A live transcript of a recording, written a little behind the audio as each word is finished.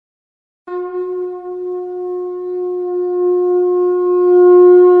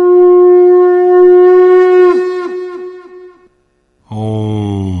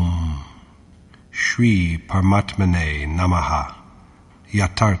Shri Paramatmane Namaha.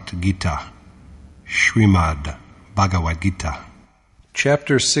 Yatharth Gita. Shreemad, Bhagwad Gita.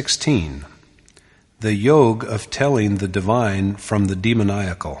 Chapter 16. The Yoga of Telling the Divine from the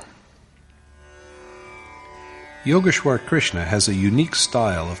Demoniacal. Yogeshwar Krishna has a unique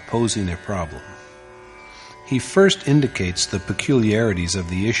style of posing a problem. He first indicates the peculiarities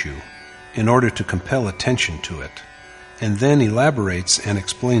of the issue in order to compel attention to it, and then elaborates and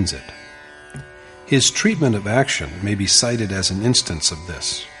explains it. His treatment of action may be cited as an instance of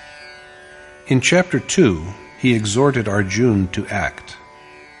this. In Chapter 2, he exhorted Arjun to act.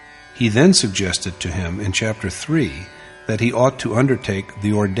 He then suggested to him in Chapter 3 that he ought to undertake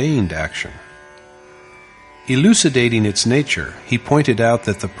the ordained action. Elucidating its nature, he pointed out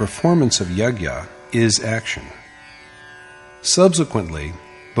that the performance of yajna is action. Subsequently,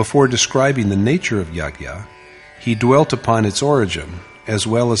 before describing the nature of yajna, he dwelt upon its origin as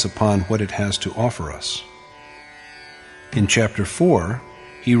well as upon what it has to offer us. In Chapter 4,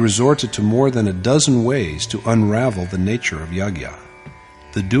 he resorted to more than a dozen ways to unravel the nature of yajna,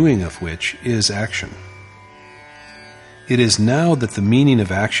 the doing of which is action. It is now that the meaning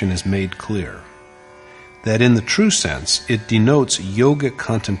of action is made clear, that in the true sense it denotes yogic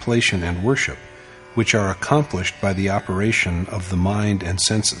contemplation and worship, which are accomplished by the operation of the mind and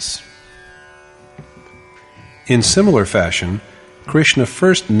senses. In similar fashion, Krishna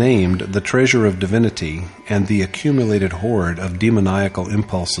first named the treasure of divinity and the accumulated horde of demoniacal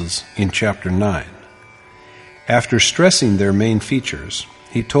impulses in Chapter 9. After stressing their main features,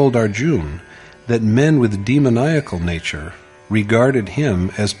 he told Arjun that men with demoniacal nature regarded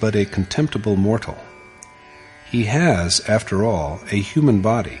him as but a contemptible mortal. He has, after all, a human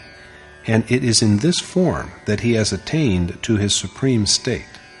body, and it is in this form that he has attained to his supreme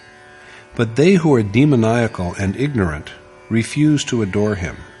state. But they who are demoniacal and ignorant refuse to adore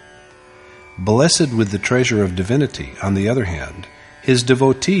him. Blessed with the treasure of divinity, on the other hand, his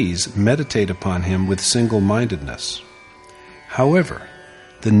devotees meditate upon him with single-mindedness. However,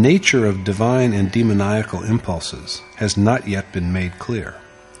 the nature of divine and demoniacal impulses has not yet been made clear.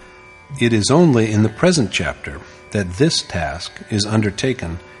 It is only in the present chapter that this task is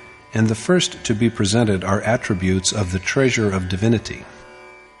undertaken, and the first to be presented are attributes of the treasure of divinity.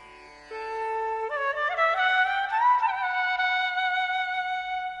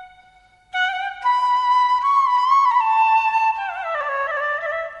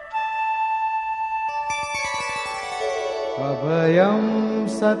 Abhayam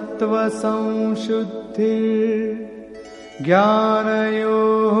sattva samshuddhir jnana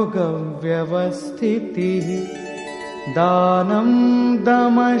yoga vyavasthiti danam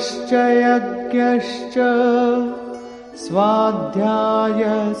damascha yagyascha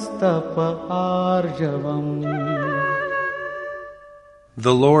swadhyayastapa arjavam.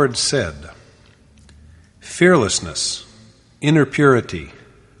 The Lord said, fearlessness, inner purity,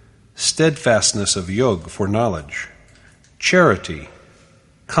 steadfastness of yoga for knowledge, charity,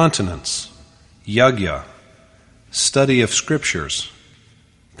 continence, yajna, study of scriptures,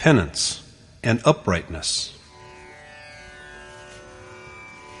 penance, and uprightness.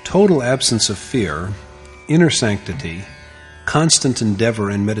 Total absence of fear, inner sanctity, constant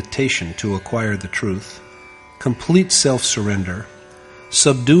endeavor and meditation to acquire the truth, complete self-surrender,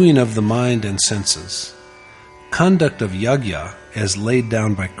 subduing of the mind and senses, conduct of yajna as laid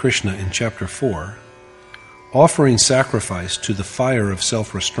down by Krishna in Chapter 4, offering sacrifice to the fire of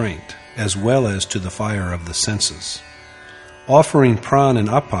self-restraint as well as to the fire of the senses, offering pran and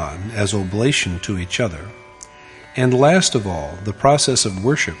apan as oblation to each other, and last of all, the process of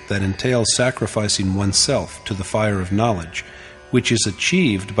worship that entails sacrificing oneself to the fire of knowledge, which is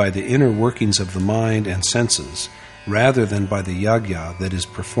achieved by the inner workings of the mind and senses, rather than by the yajna that is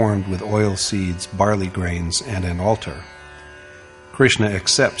performed with oil seeds, barley grains, and an altar. Krishna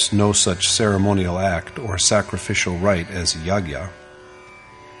accepts no such ceremonial act or sacrificial rite as yajna.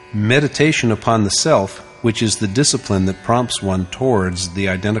 Meditation upon the self, which is the discipline that prompts one towards the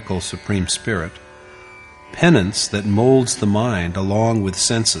identical Supreme Spirit, penance that molds the mind along with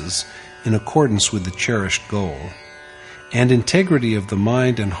senses in accordance with the cherished goal, and integrity of the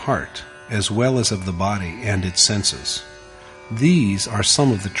mind and heart as well as of the body and its senses. These are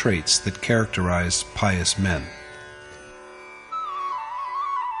some of the traits that characterize pious men.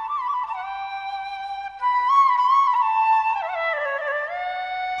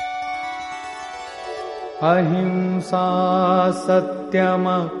 Ahimsa satyam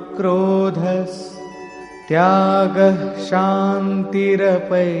akrodhas tyagah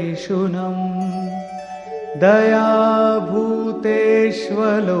shantirapayshunam daya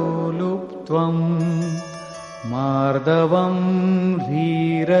bhuteshvalo luptvam Mardavam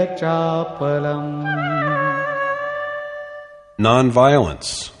Dhirachapalam.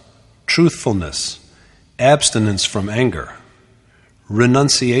 Nonviolence, truthfulness, abstinence from anger,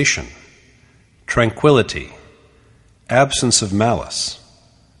 renunciation, tranquility, absence of malice,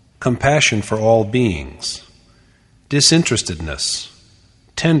 compassion for all beings, disinterestedness,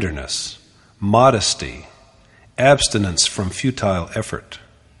 tenderness, modesty, abstinence from futile effort.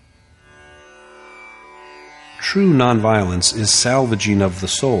 True nonviolence is salvaging of the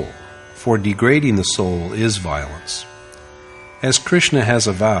soul, for degrading the soul is violence. As Krishna has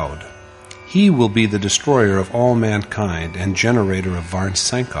avowed, he will be the destroyer of all mankind and generator of Varn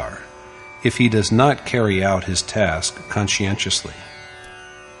Sankar, if he does not carry out his task conscientiously.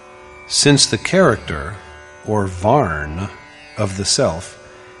 Since the character, or Varn, of the self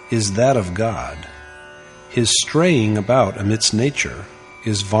is that of God, his straying about amidst nature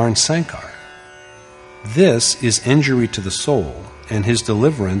is Varn Sankar. This is injury to the soul, and his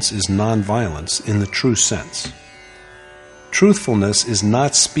deliverance is non-violence in the true sense. Truthfulness is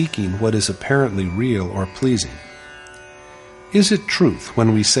not speaking what is apparently real or pleasing. Is it truth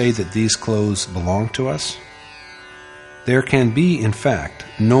when we say that these clothes belong to us? There can be, in fact,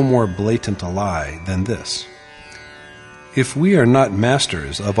 no more blatant a lie than this. If we are not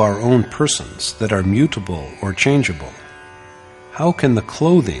masters of our own persons that are mutable or changeable, how can the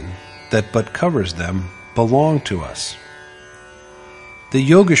clothing that but covers them belong to us? The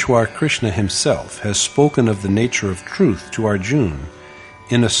Yogeshwar Krishna himself has spoken of the nature of truth to Arjun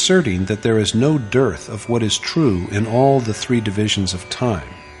in asserting that there is no dearth of what is true in all the three divisions of time,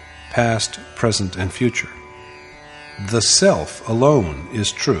 past, present, and future. The self alone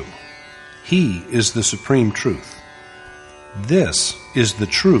is true. He is the supreme truth. This is the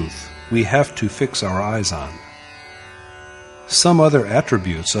truth we have to fix our eyes on. Some other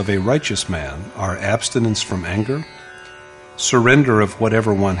attributes of a righteous man are abstinence from anger, surrender of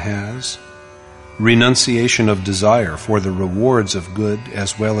whatever one has, renunciation of desire for the rewards of good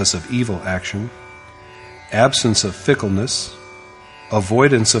as well as of evil action, absence of fickleness,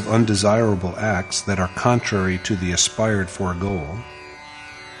 avoidance of undesirable acts that are contrary to the aspired for goal,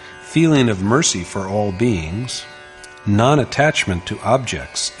 feeling of mercy for all beings, non-attachment to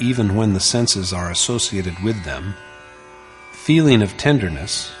objects even when the senses are associated with them, feeling of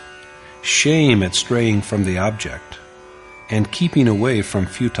tenderness, shame at straying from the object, and keeping away from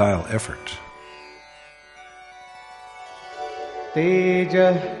futile effort.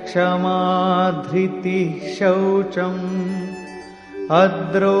 Teja Kshama Dhriti Shaucham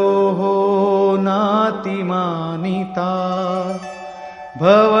Adroho Natimanita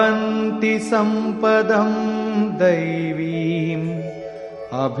Bhavanti Sampadam Daivim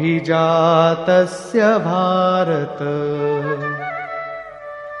Abhijatasya Bharata.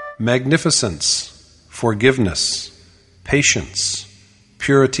 Magnificence, forgiveness, patience,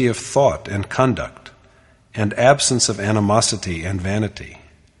 purity of thought and conduct, and absence of animosity and vanity.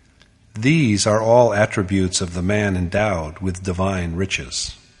 These are all attributes of the man endowed with divine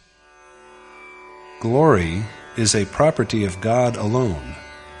riches. Glory is a property of God alone,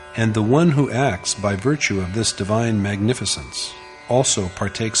 and the one who acts by virtue of this divine magnificence also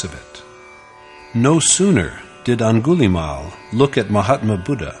partakes of it. No sooner did Angulimal look at Mahatma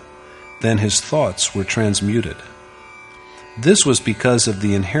Buddha than his thoughts were transmuted. This was because of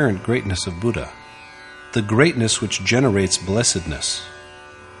the inherent greatness of Buddha, the greatness which generates blessedness.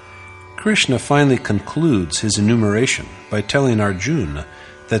 Krishna finally concludes his enumeration by telling Arjun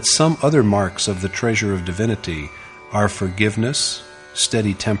that some other marks of the treasure of divinity are forgiveness,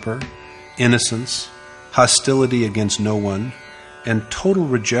 steady temper, innocence, hostility against no one, and total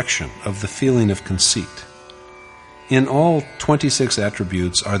rejection of the feeling of conceit. In all, 26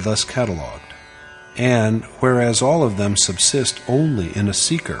 attributes are thus catalogued, and whereas all of them subsist only in a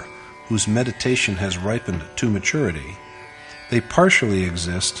seeker whose meditation has ripened to maturity, they partially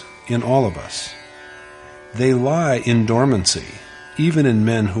exist in all of us. They lie in dormancy, even in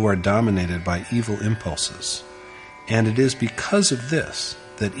men who are dominated by evil impulses, and it is because of this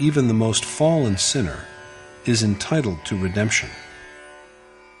that even the most fallen sinner is entitled to redemption.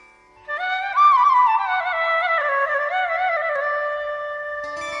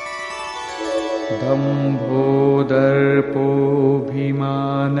 Dambho darpo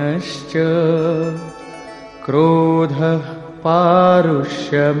bhimanascha krodha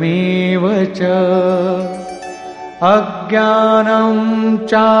parushyameva cha ajnanam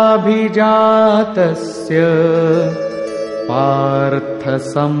chabhijatasya partha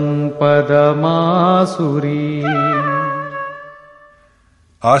sampadamasuri.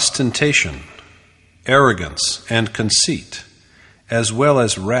 Ostentation, arrogance, and conceit, as well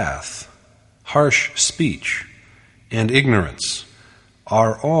as wrath, harsh speech, and ignorance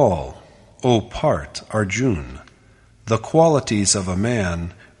are all, O part Arjun, the qualities of a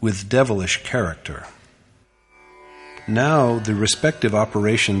man with devilish character. Now the respective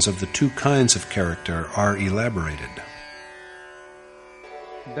operations of the two kinds of character are elaborated.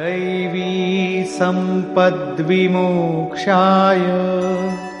 Daivi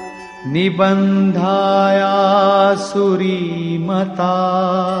Sampad-Vimokshaya Nibandhaya Surimata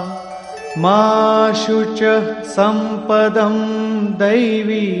Ma Shucha Sampadam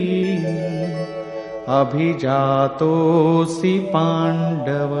Daivi Abhijatosi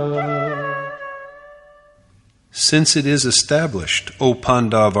Pandava. Since it is established, O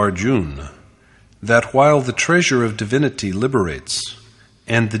Pandav Arjun, that while the treasure of divinity liberates,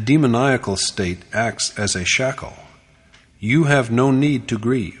 and the demoniacal state acts as a shackle, you have no need to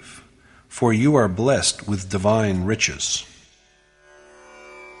grieve, for you are blessed with divine riches.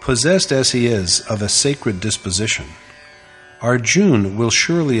 Possessed as he is of a sacred disposition, Arjun will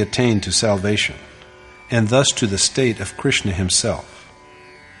surely attain to salvation, and thus to the state of Krishna himself.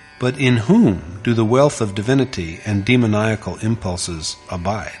 But in whom do the wealth of divinity and demoniacal impulses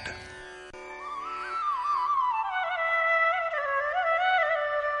abide?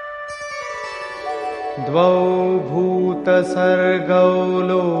 Dvau bhuta sargau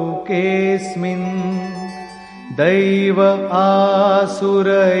lokesmin Daiva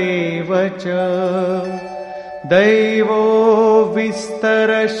asura eva cha Daivo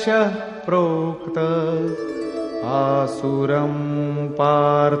vistarasya prokta Asuram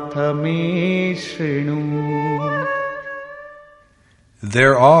partha me shrinu.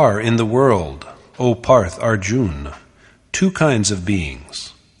 There are in the world, O Parth Arjun, two kinds of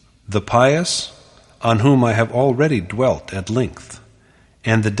beings, the pious, on whom I have already dwelt at length,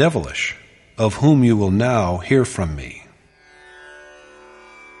 and the devilish, of whom you will now hear from me.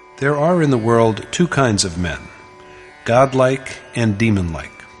 There are in the world two kinds of men, godlike and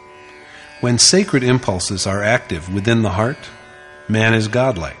demon-like. When sacred impulses are active within the heart, man is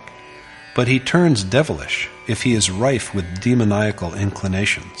godlike, but he turns devilish if he is rife with demoniacal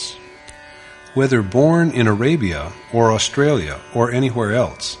inclinations. Whether born in Arabia or Australia or anywhere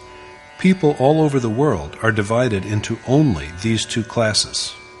else, people all over the world are divided into only these two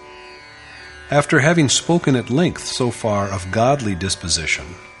classes. After having spoken at length so far of godly disposition,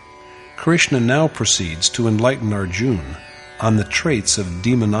 Krishna now proceeds to enlighten Arjun on the traits of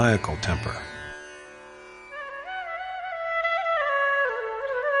demoniacal temper.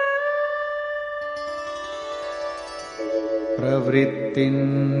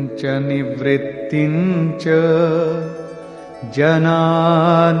 Pravrittincha nivrittincha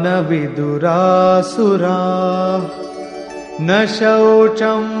Jana vidurasura Na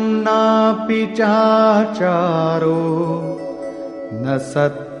shaucham na pichacharo Na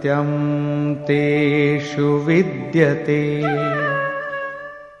satyam teshu vidyate.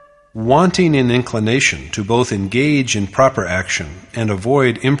 Wanting in inclination to both engage in proper action and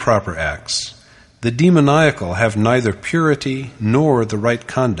avoid improper acts, the demoniacal have neither purity nor the right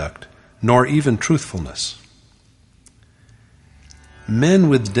conduct, nor even truthfulness. Men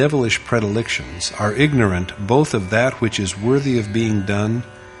with devilish predilections are ignorant both of that which is worthy of being done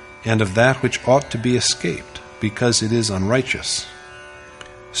and of that which ought to be escaped, because it is unrighteous.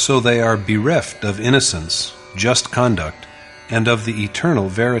 So they are bereft of innocence, just conduct, and of the eternal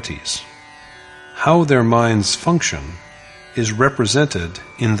verities. How their minds function is represented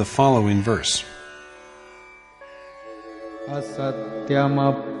in the following verse. Asatyam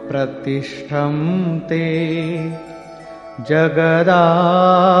apratishtham te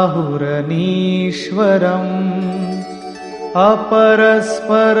Jagadahuranishwaram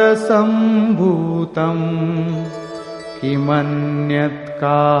Aparaspara sambhutam Kimanyat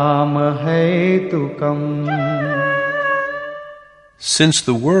kama hetukam. Since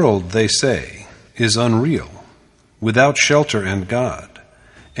the world, they say, is unreal, without shelter and God,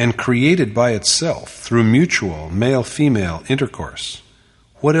 and created by itself through mutual male-female intercourse,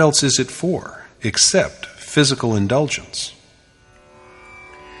 what else is it for, except physical indulgence?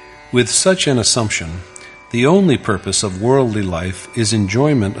 With such an assumption, the only purpose of worldly life is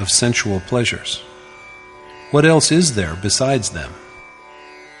enjoyment of sensual pleasures. What else is there besides them?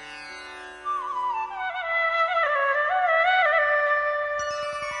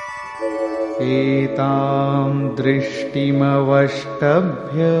 Etam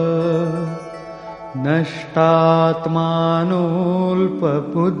drishtimavashtabhya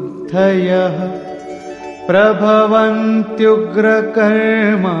Nashtatmanulpabuddhayah Prabhavantyugra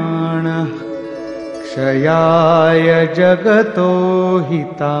karmana Kshayaya jagato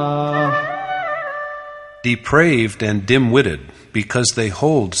hita. Depraved and dim-witted, because they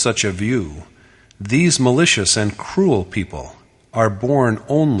hold such a view, These malicious and cruel people are born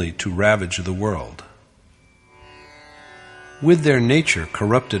only to ravage the world. With their nature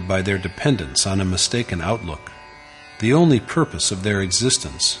corrupted by their dependence on a mistaken outlook, the only purpose of their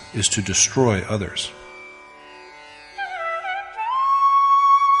existence is to destroy others.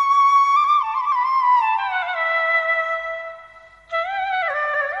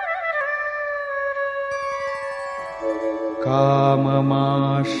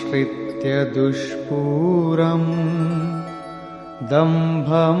 काममाश्रित्य दुष्पूरम्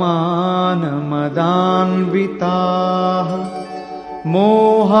दम्भमानमदान्विताः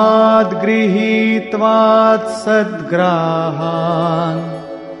मोहाद्गृहीत्वात् सद्ग्राहान्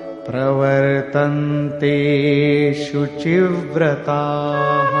प्रवर्तन्ते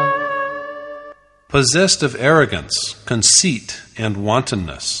शुचिव्रताः. Possessed of arrogance, conceit, and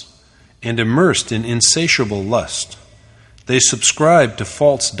wantonness, and immersed in insatiable lust, they subscribe to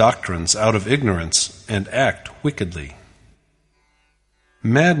false doctrines out of ignorance and act wickedly.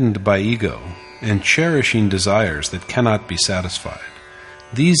 Maddened by ego and cherishing desires that cannot be satisfied,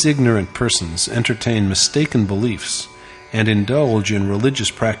 these ignorant persons entertain mistaken beliefs and indulge in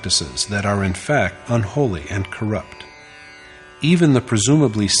religious practices that are in fact unholy and corrupt. Even the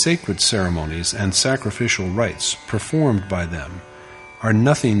presumably sacred ceremonies and sacrificial rites performed by them are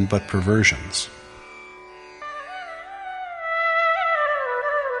nothing but perversions.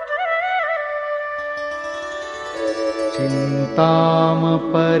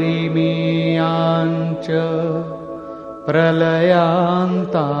 चिन्तामपरिमेयाञ्च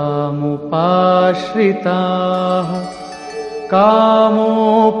प्रलयान्तामुपाश्रिताः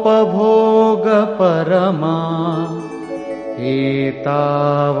कामोपभोगपरमा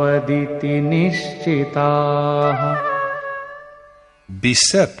एतावदिति निश्चिताः.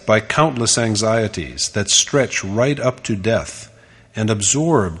 Beset by countless anxieties that stretch right up to death and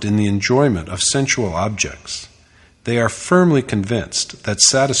absorbed in the enjoyment of sensual objects, they are firmly convinced that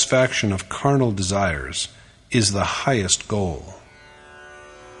satisfaction of carnal desires is the highest goal.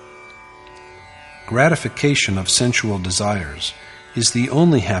 Gratification of sensual desires is the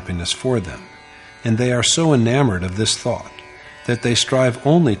only happiness for them, and they are so enamored of this thought that they strive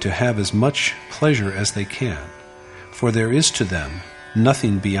only to have as much pleasure as they can, for there is to them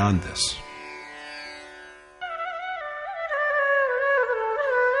nothing beyond this.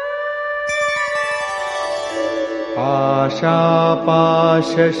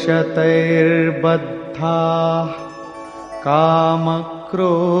 आशापाशशतैर्बद्धाः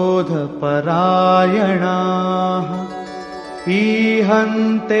कामक्रोधपरायणाः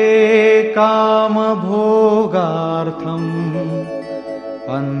ईहन्ते कामभोगार्थम्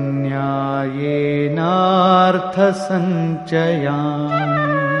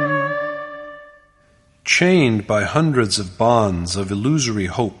अन्यायेनार्थसञ्चयान्. Chained by hundreds of bonds of illusory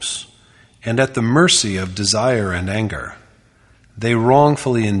hopes, and at the mercy of desire and anger, they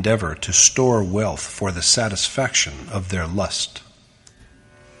wrongfully endeavor to store wealth for the satisfaction of their lust.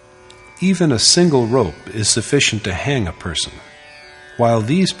 Even a single rope is sufficient to hang a person, while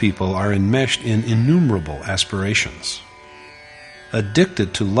these people are enmeshed in innumerable aspirations.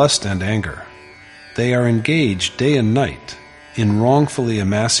 Addicted to lust and anger, they are engaged day and night in wrongfully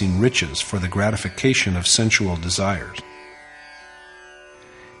amassing riches for the gratification of sensual desires.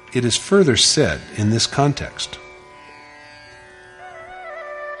 It is further said in this context,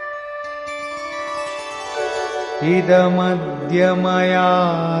 Idamadya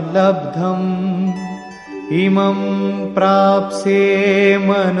maya labdham imam prapse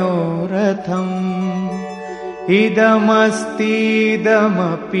manoratham idamasti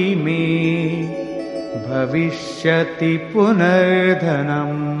idamapi me bhavishyati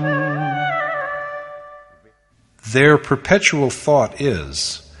punardhanam. Their perpetual thought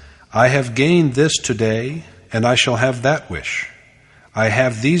is, I have gained this today, and I shall have that wish. I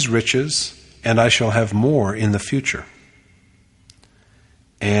have these riches, and I shall have more in the future.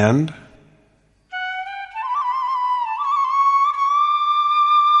 And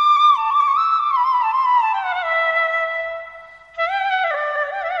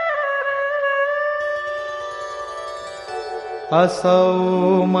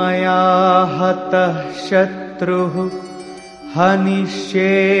asau maya hatah shatruh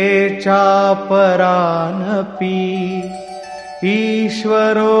hanishye chaparanapi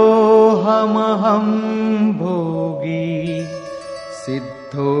Ishvarohamaham bhogi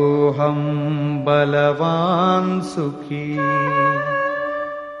siddhoham balavan sukhi.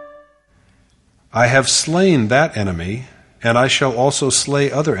 I have slain that enemy, and I shall also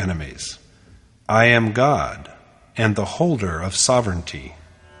slay other enemies. I am God, and the holder of sovereignty.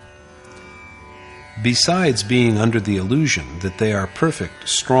 Besides being under the illusion that they are perfect,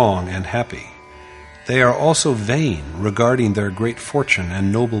 strong, and happy, They are also vain regarding their great fortune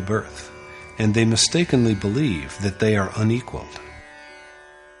and noble birth, and they mistakenly believe that they are unequaled.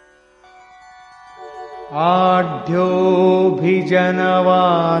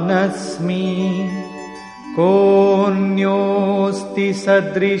 Adhyobhijanavaanasmi konyosti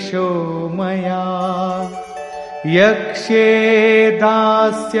sadrisho maya yakshe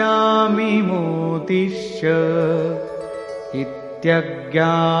dasyami modishya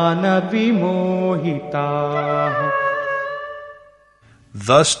ityajnana vimohita.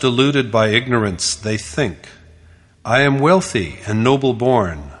 Thus deluded by ignorance, they think, I am wealthy and noble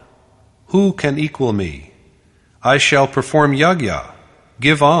born. Who can equal me? I shall perform yajna,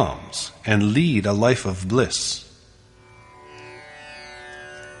 give alms, and lead a life of bliss.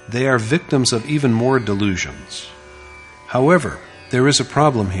 They are victims of even more delusions. However, there is a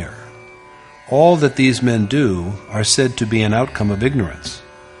problem here. All that these men do are said to be an outcome of ignorance.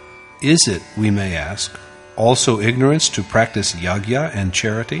 Is it, we may ask, also ignorance to practice yajna and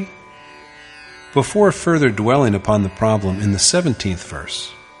charity? Before further dwelling upon the problem in the 17th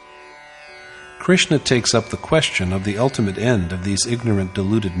verse, Krishna takes up the question of the ultimate end of these ignorant,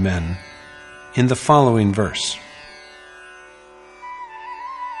 deluded men in the following verse.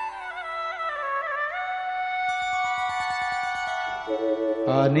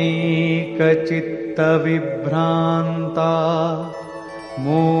 Aneka chitta vibhranta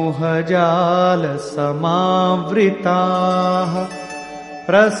mohajala samavrita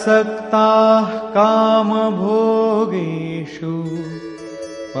prasakta kama bhogeshu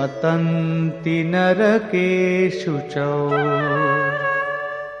patanti narakeshu chau.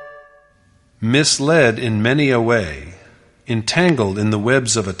 Misled in many a way, entangled in the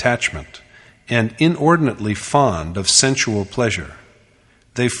webs of attachment, and inordinately fond of sensual pleasure,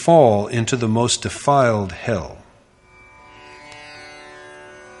 they fall into the most defiled hell.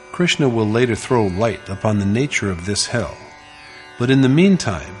 Krishna will later throw light upon the nature of this hell, but in the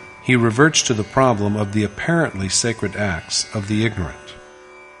meantime, he reverts to the problem of the apparently sacred acts of the ignorant.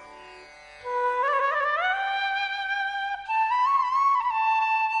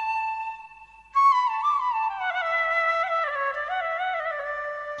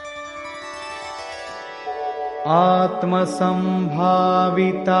 Atma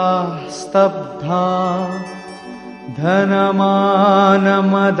sambhavita stabdha dhanamana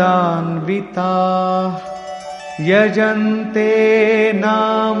madanvita yajante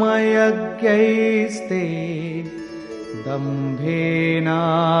nama yajyaiste dambhena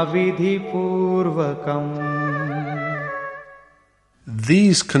vidhipurvakam.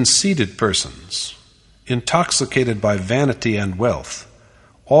 These conceited persons, intoxicated by vanity and wealth,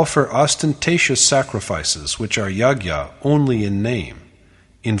 offer ostentatious sacrifices which are yajna only in name,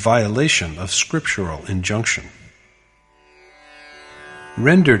 in violation of scriptural injunction.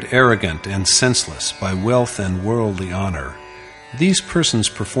 Rendered arrogant and senseless by wealth and worldly honor, these persons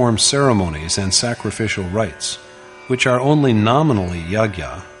perform ceremonies and sacrificial rites, which are only nominally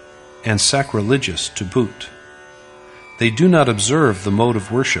yajna and sacrilegious to boot. They do not observe the mode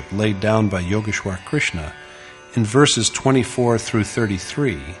of worship laid down by Yogeshwar Krishna in verses 24 through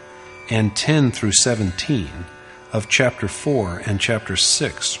 33 and 10 through 17 of chapter 4 and chapter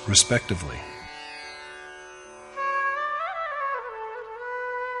 6, respectively.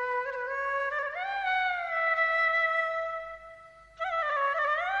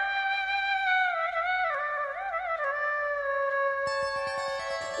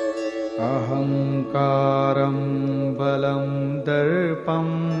 Ahankaram balam darpam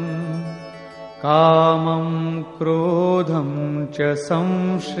Kamam krodham cha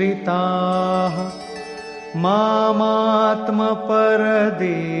samshritah Mamatma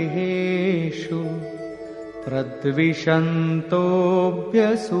paradeheshu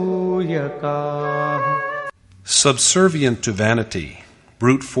Pradvishantobhyasuyakah. Subservient to vanity,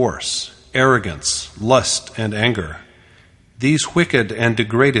 brute force, arrogance, lust, and anger, these wicked and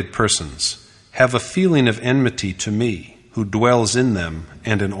degraded persons have a feeling of enmity to me, who dwells in them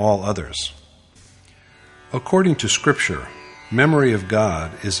and in all others. According to Scripture, memory of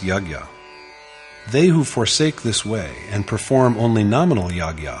God is yajna. They who forsake this way and perform only nominal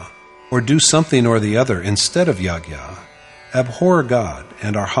yajna, or do something or the other instead of yajna, abhor God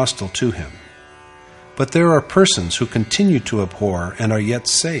and are hostile to Him. But there are persons who continue to abhor and are yet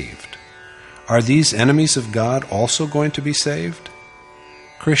saved. Are these enemies of God also going to be saved?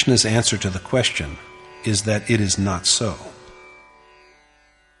 Krishna's answer to the question is that it is not so.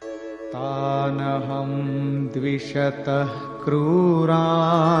 Tanaham dvishatah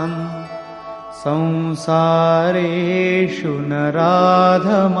kruran samsareshu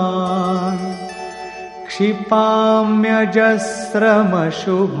naradhaman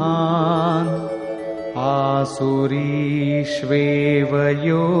kshipamyajasramashubhan आसुरीष्वेव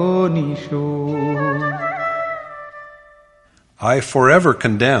योनिषु. I forever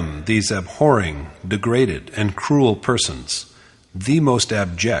condemn these abhorring, degraded, and cruel persons, the most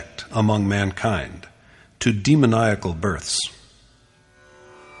abject among mankind, to demoniacal births.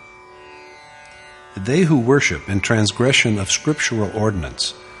 They who worship in transgression of scriptural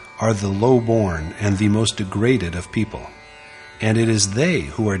ordinance are the low-born and the most degraded of people, and it is they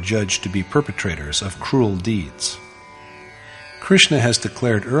who are judged to be perpetrators of cruel deeds. Krishna has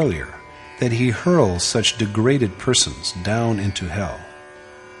declared earlier that he hurls such degraded persons down into hell.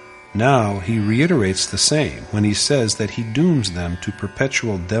 Now he reiterates the same when he says that he dooms them to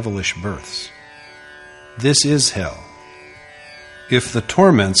perpetual devilish births. This is hell. If the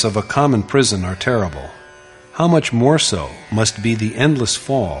torments of a common prison are terrible, how much more so must be the endless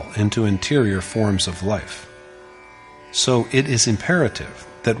fall into interior forms of life? So it is imperative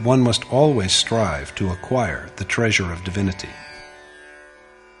that one must always strive to acquire the treasure of divinity.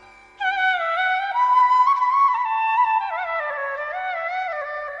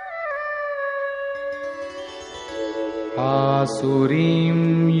 आसुरीं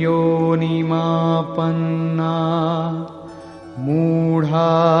योनिमापन्ना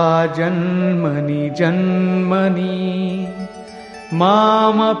मूढा जन्मनि जन्मनि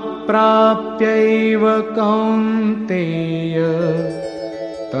मामप्राप्यैव कौन्तेय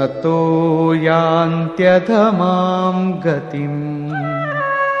ततो यान्त्यधमां गतिम्.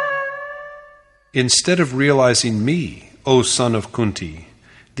 Instead of realizing me, O son of Kunti,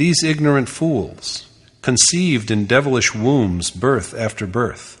 these ignorant fools, conceived in devilish wombs birth after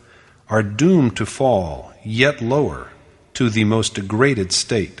birth, are doomed to fall yet lower to the most degraded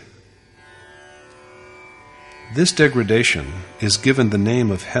state. This degradation is given the name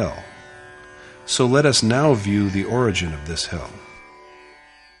of hell. So let us now view the origin of this hell.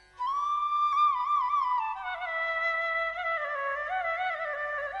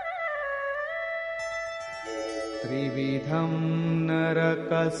 त्रिविधं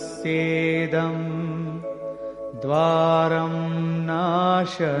नरकस्येदं द्वारं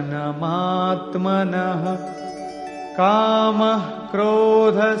नाशनमात्मनः कामः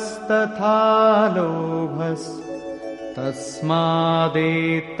क्रोधस्तथा लोभस्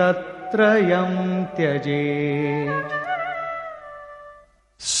तस्मादेतत्त्रयं त्यजेत्.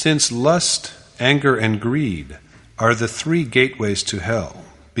 Since lust, anger, and greed are the three gateways to hell,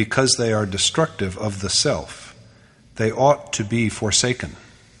 because they are destructive of the self, they ought to be forsaken.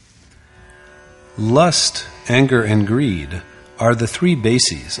 Lust, anger, and greed are the three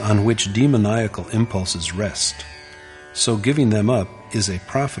bases on which demoniacal impulses rest, so giving them up is a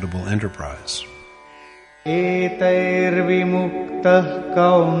profitable enterprise. एतैर्विमुक्तः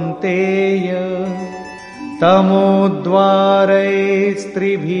कौन्तेय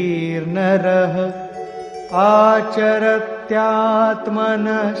तमोद्वारैस्त्रिभिर्नरः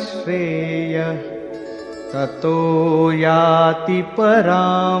आचरत्यात्मनः श्रेयः ततो याति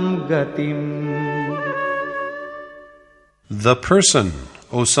परां गतिम्. The person,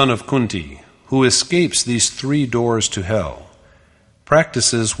 O son of Kunti, who escapes these three doors to hell,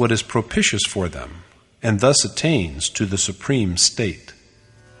 practices what is propitious for them, and thus attains to the supreme state.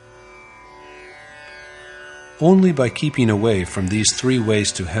 Only by keeping away from these three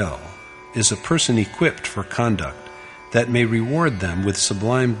ways to hell is a person equipped for conduct that may reward them with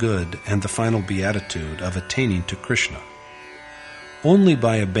sublime good and the final beatitude of attaining to Krishna. Only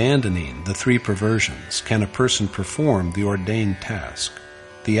by abandoning the three perversions can a person perform the ordained task,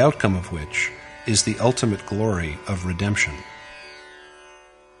 the outcome of which is the ultimate glory of redemption.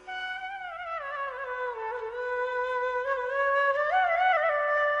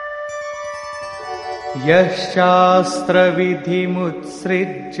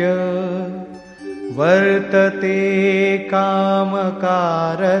 यशास्त्रविधिमुत्सृज्य वर्तते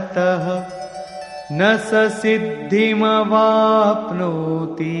कामकारतः न स सिद्धिमवाप्नोति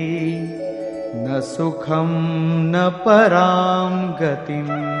न सुखं न परां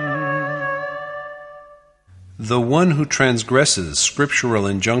गतिम्. The one who transgresses scriptural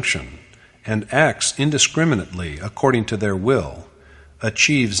injunction and acts indiscriminately according to their will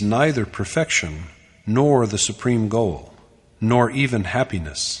achieves neither perfection nor the supreme goal, nor even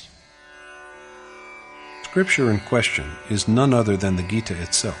happiness. Scripture in question is none other than the Geeta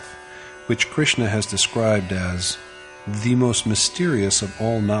itself, which Krishna has described as the most mysterious of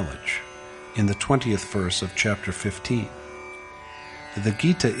all knowledge in the 20th verse of chapter 15. The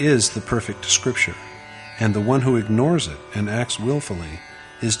Geeta is the perfect scripture, and the one who ignores it and acts willfully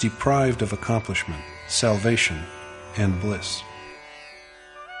is deprived of accomplishment, salvation, and bliss.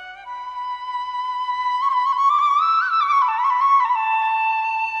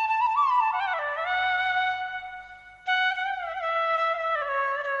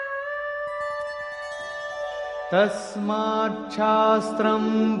 तस्माच्छास्त्रं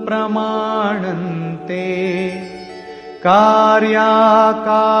प्रमाणन्ते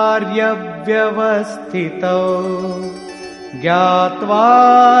कार्याकार्यव्यवस्थितौ ज्ञात्वा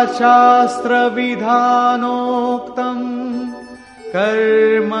शास्त्रविधानोक्तं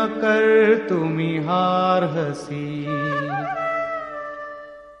कर्म कर्तुमिहार्हसि.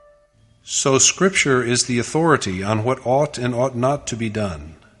 So Scripture is the authority on what ought and ought not to be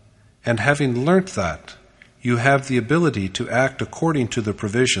done, and having learnt that, you have the ability to act according to the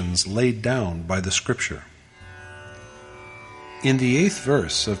provisions laid down by the Scripture. In the 8th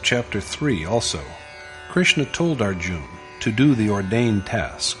verse of chapter 3 also, Krishna told Arjun to do the ordained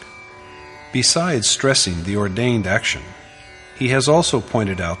task. Besides stressing the ordained action, he has also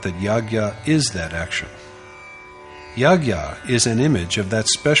pointed out that yajna is that action. Yajna is an image of that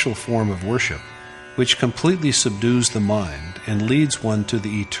special form of worship which completely subdues the mind and leads one to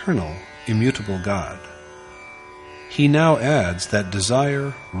the eternal, immutable God. He now adds that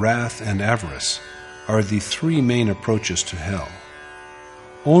desire, wrath, and avarice are the 3 main approaches to hell.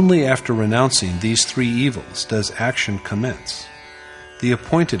 Only after renouncing these 3 evils does action commence, the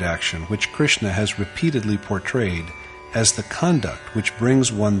appointed action which Krishna has repeatedly portrayed as the conduct which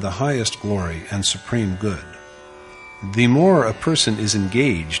brings one the highest glory and supreme good. The more a person is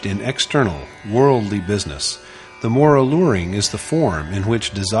engaged in external, worldly business, the more alluring is the form in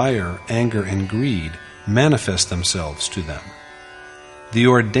which desire, anger, and greed manifest themselves to them. The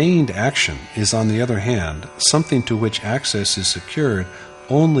ordained action is, on the other hand, something to which access is secured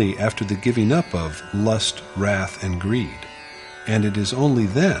only after the giving up of lust, wrath, and greed, and it is only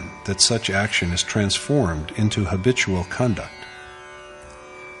then that such action is transformed into habitual conduct.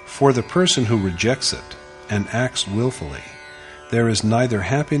 For the person who rejects it and acts willfully, there is neither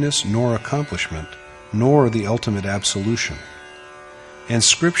happiness nor accomplishment, nor the ultimate absolution. And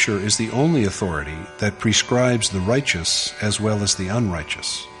Scripture is the only authority that prescribes the righteous as well as the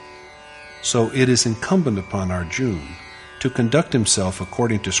unrighteous. So it is incumbent upon Arjun to conduct himself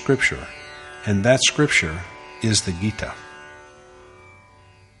according to Scripture, and that Scripture is the Geeta.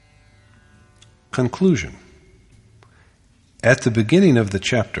 Conclusion. At the beginning of the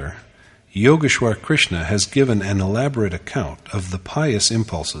chapter, Yogeshwar Krishna has given an elaborate account of the pious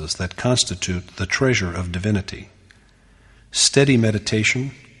impulses that constitute the treasure of divinity. Steady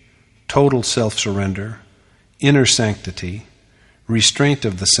meditation, total self-surrender, inner sanctity, restraint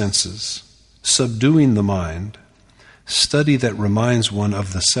of the senses, subduing the mind, study that reminds one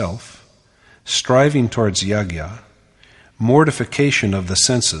of the self, striving towards yajna, mortification of the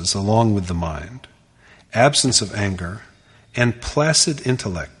senses along with the mind, absence of anger, and placid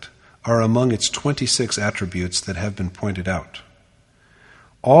intellect are among its 26 attributes that have been pointed out.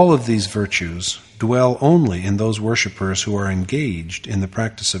 All of these virtues dwell only in those worshippers who are engaged in the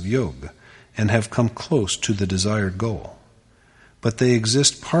practice of yoga and have come close to the desired goal. But they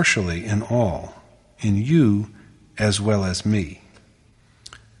exist partially in all, in you as well as me.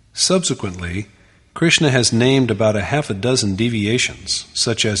 Subsequently, Krishna has named about 6 deviations,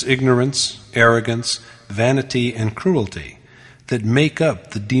 such as ignorance, arrogance, vanity, and cruelty, that make up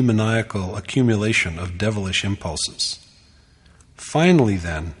the demoniacal accumulation of devilish impulses. Finally,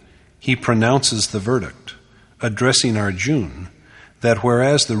 then, he pronounces the verdict, addressing Arjun, that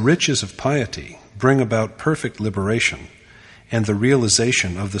whereas the riches of piety bring about perfect liberation and the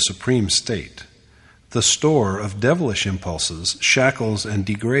realization of the supreme state, the store of devilish impulses shackles and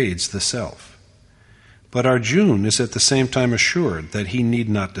degrades the self. But Arjun is at the same time assured that he need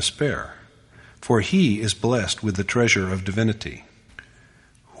not despair, for he is blessed with the treasure of divinity.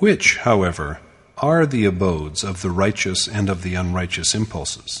 Which, however, are the abodes of the righteous and of the unrighteous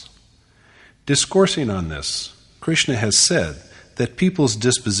impulses? Discoursing on this, Krishna has said that people's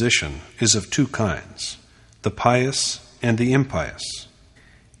disposition is of 2 kinds, the pious and the impious.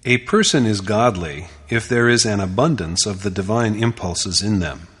 A person is godly if there is an abundance of the divine impulses in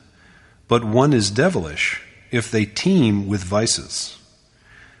them, but one is devilish if they teem with vices.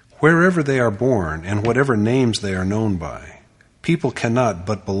 Wherever they are born and whatever names they are known by, people cannot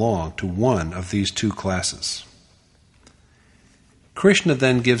but belong to one of these 2 classes. Krishna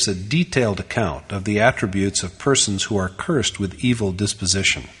then gives a detailed account of the attributes of persons who are cursed with evil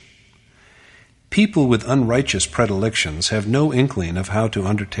disposition. People with unrighteous predilections have no inkling of how to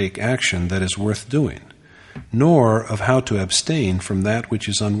undertake action that is worth doing, nor of how to abstain from that which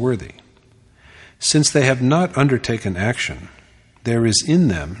is unworthy. Since they have not undertaken action, there is in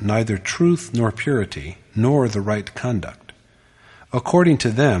them neither truth nor purity, nor the right conduct. According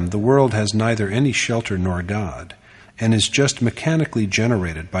to them, the world has neither any shelter nor God, and is just mechanically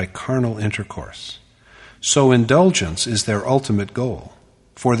generated by carnal intercourse. So indulgence is their ultimate goal,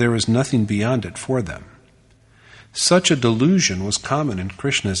 for there is nothing beyond it for them. Such a delusion was common in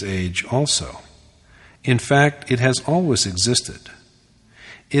Krishna's age also. In fact, it has always existed.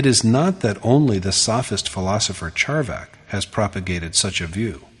 It is not that only the sophist philosopher Charvak has propagated such a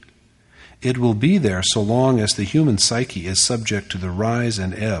view. It will be there so long as the human psyche is subject to the rise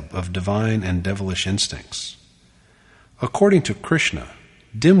and ebb of divine and devilish instincts. According to Krishna,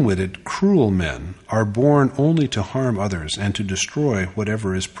 dim-witted, cruel men are born only to harm others and to destroy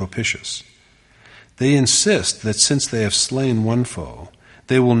whatever is propitious. They insist that since they have slain one foe,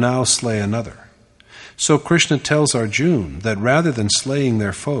 they will now slay another. So Krishna tells Arjun that rather than slaying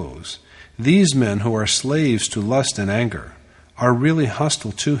their foes, these men who are slaves to lust and anger are really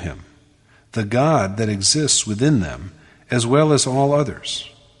hostile to him, the God that exists within them, as well as all others.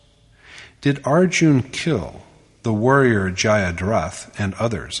 Did Arjun kill the warrior Jayadrath and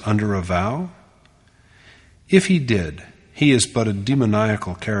others under a vow? If he did, he is but a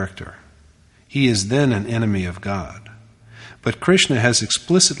demoniacal character. He is then an enemy of God. But Krishna has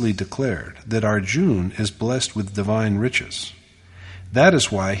explicitly declared that Arjun is blessed with divine riches. That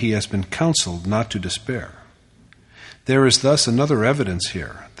is why he has been counseled not to despair. There is thus another evidence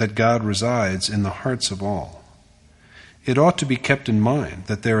here that God resides in the hearts of all. It ought to be kept in mind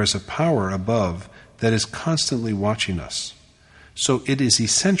that there is a power above that is constantly watching us. So it is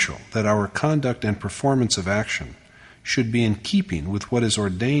essential that our conduct and performance of action should be in keeping with what is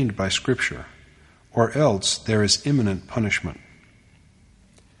ordained by Scripture, or else there is imminent punishment.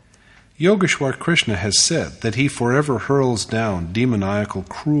 Yogeshwar Krishna has said that he forever hurls down demoniacal,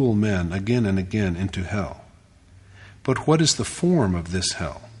 cruel men again and again into hell. But what is the form of this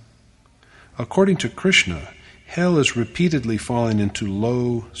hell? According to Krishna, hell is repeatedly falling into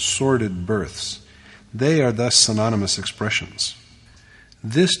low, sordid births. They are thus synonymous expressions.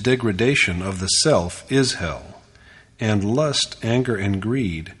 This degradation of the self is hell, and lust, anger, and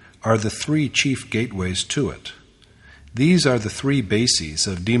greed are the three chief gateways to it. These are the three bases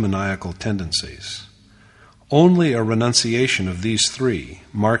of demoniacal tendencies. Only a renunciation of these three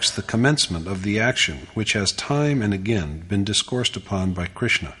marks the commencement of the action which has time and again been discoursed upon by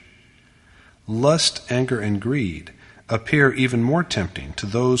Krishna. Lust, anger, and greed appear even more tempting to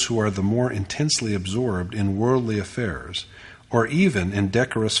those who are the more intensely absorbed in worldly affairs or even in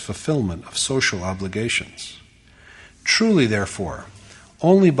decorous fulfillment of social obligations. Truly, therefore,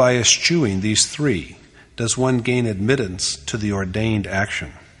 only by eschewing these three does one gain admittance to the ordained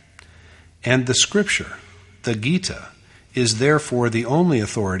action. And the Scripture, the Geeta, is therefore the only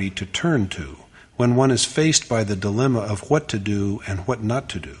authority to turn to when one is faced by the dilemma of what to do and what not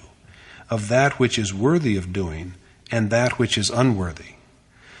to do, of that which is worthy of doing and that which is unworthy.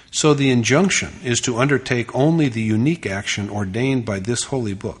 So the injunction is to undertake only the unique action ordained by this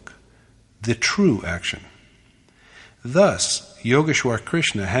holy book, the true action. Thus, Yogeshwar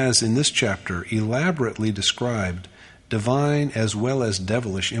Krishna has in this chapter elaborately described divine as well as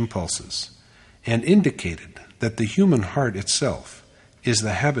devilish impulses, and indicated that the human heart itself is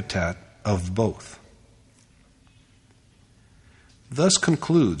the habitat of both. Thus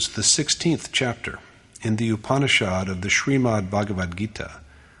concludes the 16th chapter in the Upanishad of the Shreemad Bhagwad Gita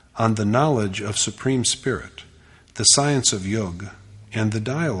on the knowledge of Supreme Spirit, the science of yoga, and the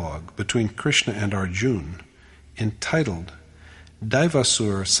dialogue between Krishna and Arjun, entitled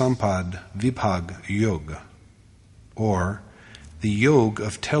Daivasur Sampad-Vibhag Yoga, or the yoga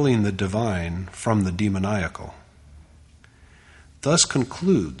of telling the divine from the demoniacal. Thus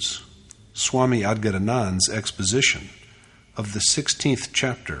concludes Swami Adgaranand's exposition of the 16th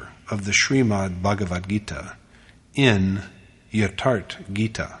chapter of the Shreemad Bhagavad Gita in Yatart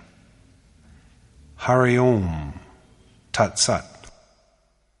Gita. Hari Om Tat Sat.